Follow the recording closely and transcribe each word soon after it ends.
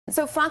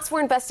So Fox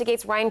 4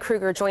 Investigates Ryan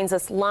Kruger joins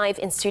us live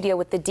in studio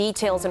with the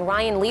details. And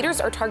Ryan, leaders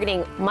are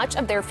targeting much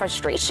of their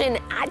frustration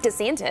at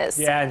DeSantis.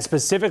 Yeah, and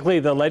specifically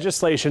the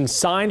legislation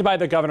signed by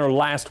the governor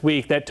last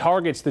week that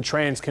targets the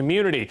trans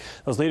community.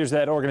 Those leaders of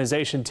that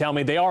organization tell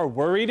me they are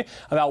worried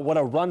about what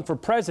a run for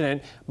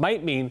president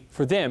might mean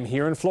for them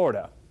here in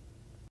Florida.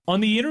 On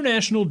the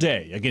International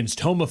Day Against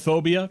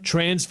Homophobia,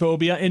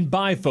 Transphobia, and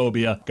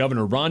Biphobia,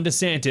 Governor Ron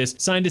DeSantis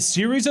signed a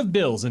series of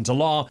bills into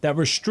law that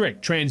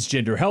restrict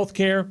transgender health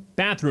care,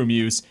 bathroom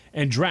use,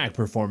 and drag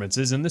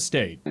performances in the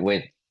state.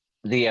 With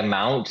the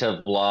amount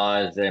of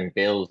laws and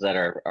bills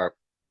that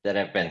that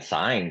have been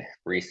signed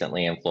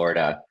recently in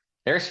Florida,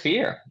 there's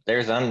fear,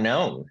 there's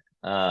unknown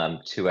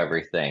to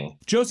everything.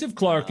 Joseph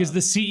Clark is the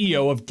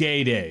CEO of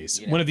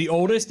GayDays, one of the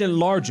oldest and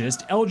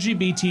largest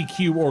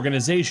LGBTQ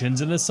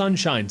organizations in the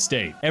Sunshine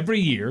State. Every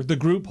year, the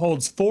group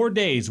holds 4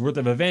 days worth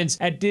of events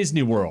at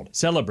Disney World,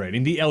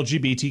 celebrating the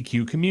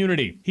LGBTQ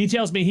community. He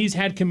tells me he's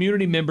had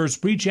community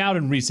members reach out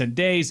in recent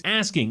days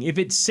asking if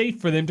it's safe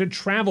for them to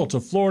travel to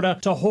Florida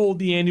to hold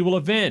the annual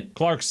event.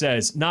 Clark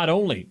says not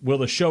only will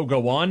the show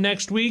go on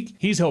next week,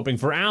 he's hoping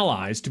for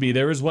allies to be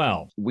there as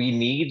well. We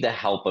need the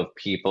help of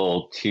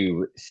people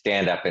to stand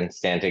up and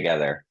stand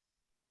together.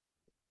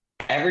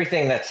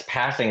 Everything that's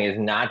passing is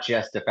not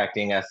just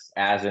affecting us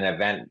as an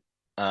event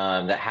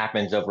that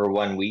happens over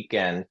one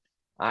weekend.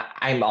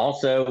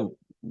 We're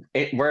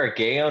a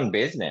gay-owned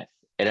business.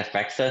 It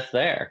affects us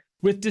there.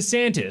 With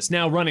DeSantis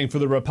now running for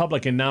the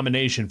Republican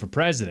nomination for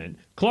president,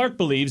 Clark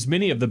believes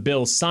many of the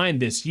bills signed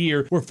this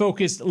year were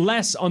focused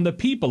less on the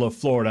people of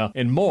Florida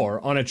and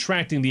more on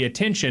attracting the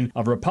attention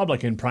of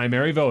Republican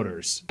primary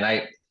voters. And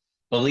I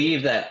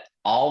believe that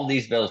all of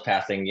these bills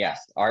passing, yes,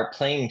 are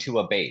playing to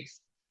a base.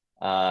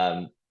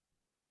 And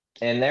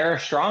they're a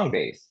strong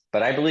base,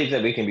 but I believe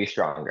that we can be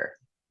stronger.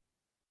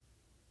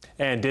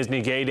 And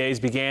Disney Gay Days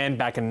began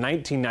back in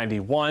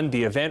 1991.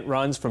 The event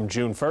runs from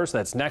June 1st,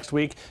 that's next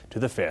week, to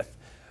the 5th.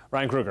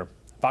 Ryan Kruger,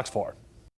 Fox 4.